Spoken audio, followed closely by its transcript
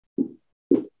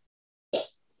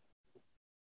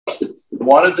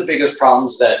one of the biggest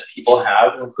problems that people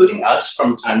have, including us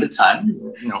from time to time,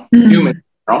 humans,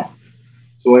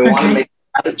 so we want to make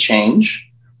a change.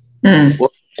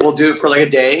 We'll do it for like a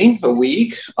day, a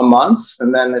week, a month,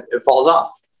 and then it falls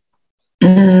off.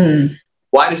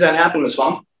 Why does that happen, Ms.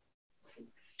 Fong?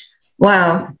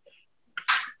 Well,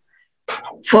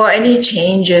 for any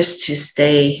changes to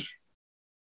stay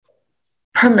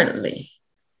permanently,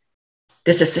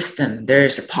 there's a system,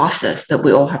 there's a process that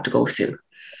we all have to go through.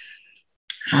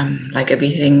 Like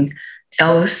everything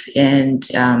else in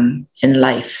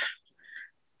life.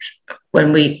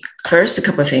 When we first, a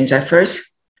couple of things.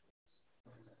 First,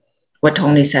 what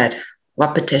Tony said,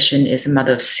 repetition is the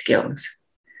mother of skills.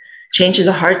 Changes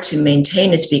are hard to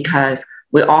maintain is because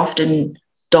we often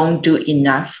don't do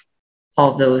enough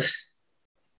of those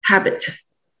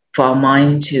habits for our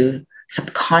mind to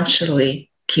subconsciously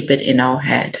keep it in our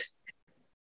head.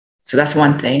 So that's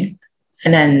one thing.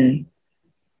 And then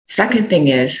second thing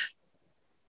is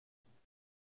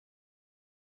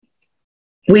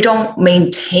we don't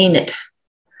maintain it.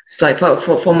 It's like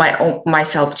for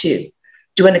myself too.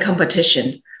 Doing a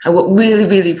competition, I work really,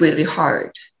 really, really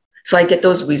hard. So I get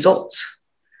those results.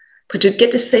 But to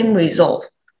get the same result,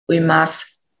 we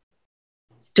must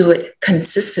do it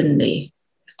consistently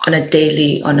on a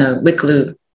daily, on a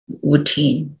weekly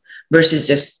routine versus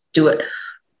just do it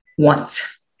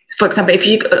once. For example, if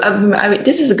you,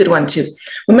 this is a good one too.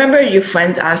 Remember your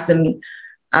friends asked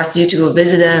you to go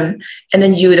visit them, and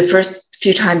then the first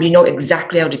few times, you know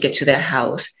exactly how to get to their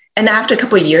house. And after a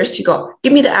couple of years, you go,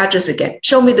 give me the address again,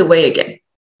 show me the way again.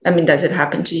 Does it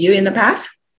happen to you in the past?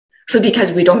 So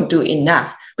because we don't do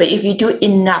enough. But if you do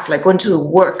enough, like going to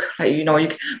work, like, you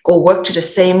go work to the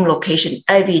same location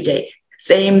every day,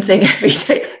 same thing every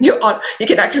day, you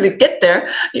can actually get there,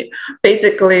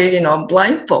 basically,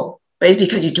 blindfold. But it's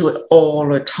because you do it all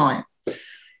the time.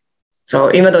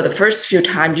 So even though the first few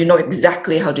times, you know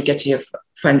exactly how to get to your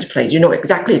friend's place, you know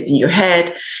exactly it's in your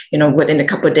head, within a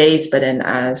couple of days, but then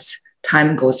as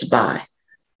time goes by,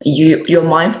 your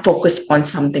mind focuses on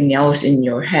something else in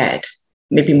your head,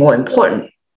 maybe more important.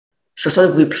 So sort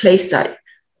of replace that,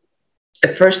 the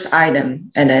first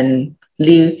item, and then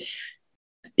leave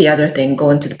the other thing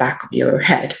go into the back of your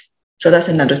head. So that's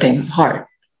another thing hard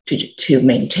to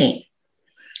maintain.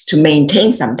 To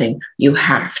maintain something, you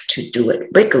have to do it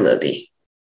regularly.